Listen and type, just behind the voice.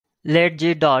Let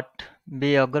G dot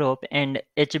be a group and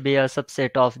H be a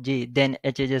subset of G, then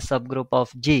H is a subgroup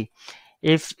of G.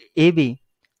 If AB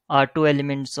are two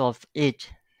elements of H,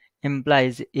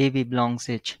 implies AB belongs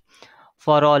H.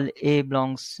 For all A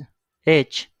belongs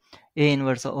H, A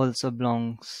inverse also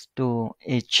belongs to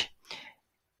H.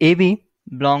 AB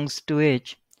belongs to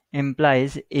H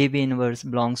implies AB inverse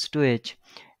belongs to H,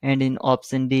 and in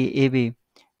option D, AB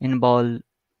involve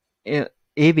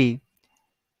AB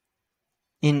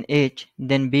in H,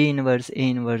 then B inverse A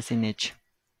inverse in H.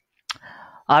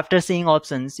 After seeing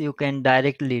options, you can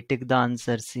directly tick the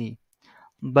answer C.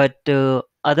 But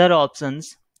other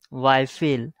options, why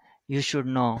fail? You should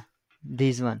know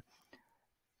these one.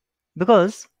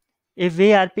 Because if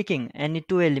we are picking any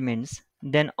two elements,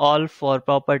 then all four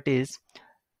properties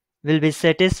will be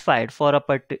satisfied for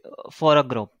a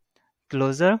group: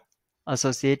 closure,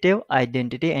 associative,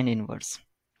 identity, and inverse.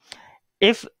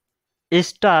 If a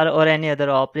star or any other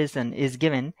operation is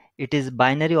given, it is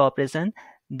binary operation.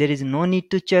 There is no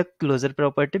need to check closure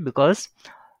property, because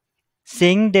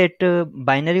saying that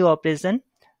binary operation,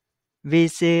 we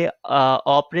say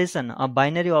a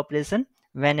binary operation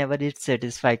whenever it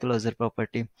satisfies closure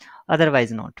property,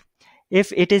 otherwise not.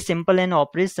 If it is simple an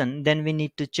operation, then we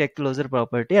need to check closure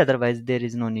property, otherwise there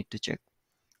is no need to check.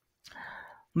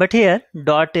 But here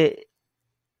dot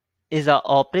is a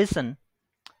operation,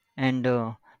 and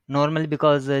normally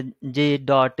because J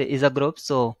dot is a group,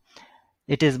 so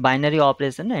it is binary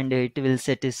operation and it will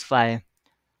satisfy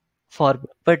for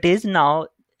properties. Now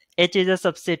H is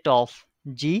a subset of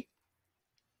G,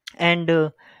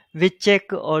 and we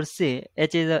check or say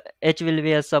H will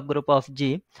be a subgroup of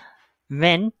G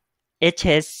when H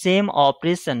has same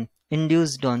operation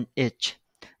induced on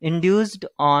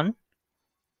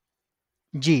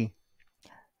G.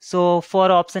 So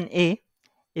for option A,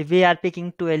 if we are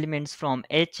picking two elements from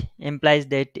H, implies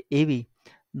that AB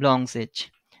belongs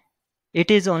H. It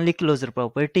is only closure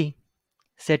property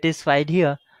satisfied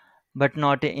here, but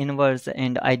not inverse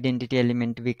and identity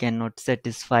element we cannot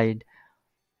satisfy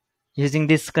using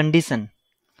this condition.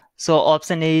 So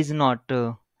option A is not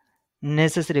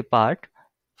necessary part.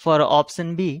 For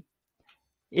option B,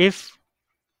 if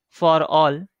for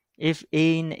all, if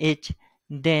A in H,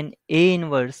 then A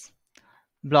inverse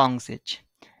belongs H.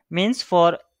 Means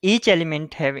for each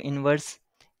element have inverse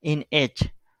in H.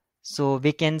 So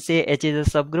we can say H is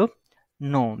a subgroup?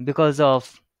 No, because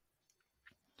of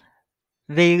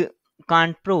we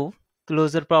can't prove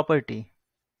closure property.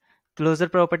 Closure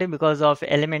property because of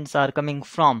elements are coming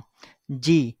from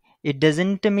G. It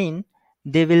doesn't mean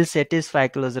they will satisfy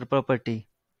closure property.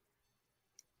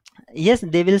 Yes,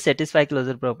 they will satisfy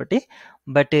closure property,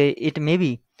 but it may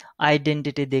be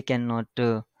identity they cannot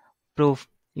prove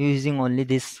using only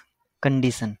this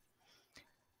condition.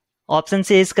 Option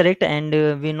C is correct,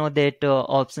 and we know that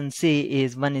option C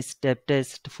is one step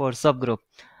test for subgroup.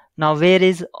 Now where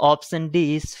is option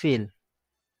D is fail?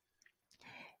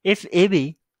 If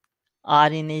AB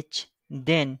are in H,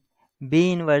 then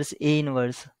B inverse A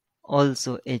inverse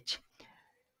also H.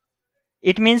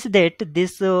 It means that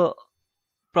this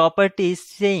property is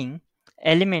saying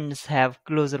elements have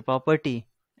closure property,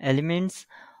 elements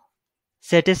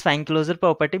satisfying closure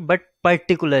property, but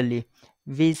particularly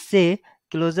we say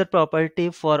closure property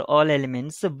for all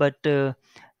elements, but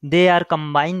they are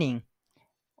combining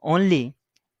only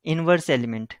inverse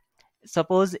element.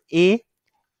 Suppose A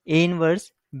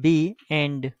inverse B,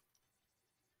 and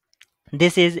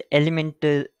this is element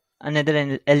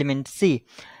another element C.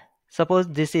 Suppose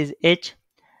this is H.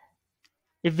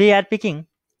 If we are picking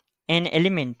an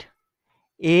element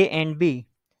A and B,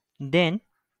 then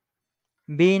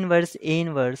B inverse A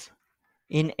inverse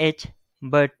in H.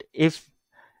 But if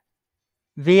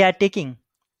we are taking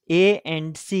A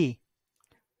and C,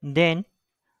 then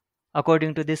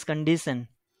according to this condition,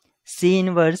 C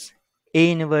inverse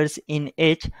A inverse in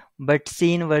H, but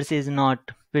C inverse is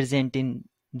not present in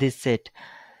this set.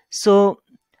 So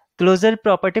closure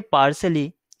property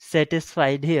partially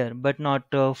satisfied here, but not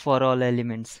for all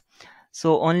elements.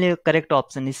 So only correct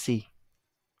option is C.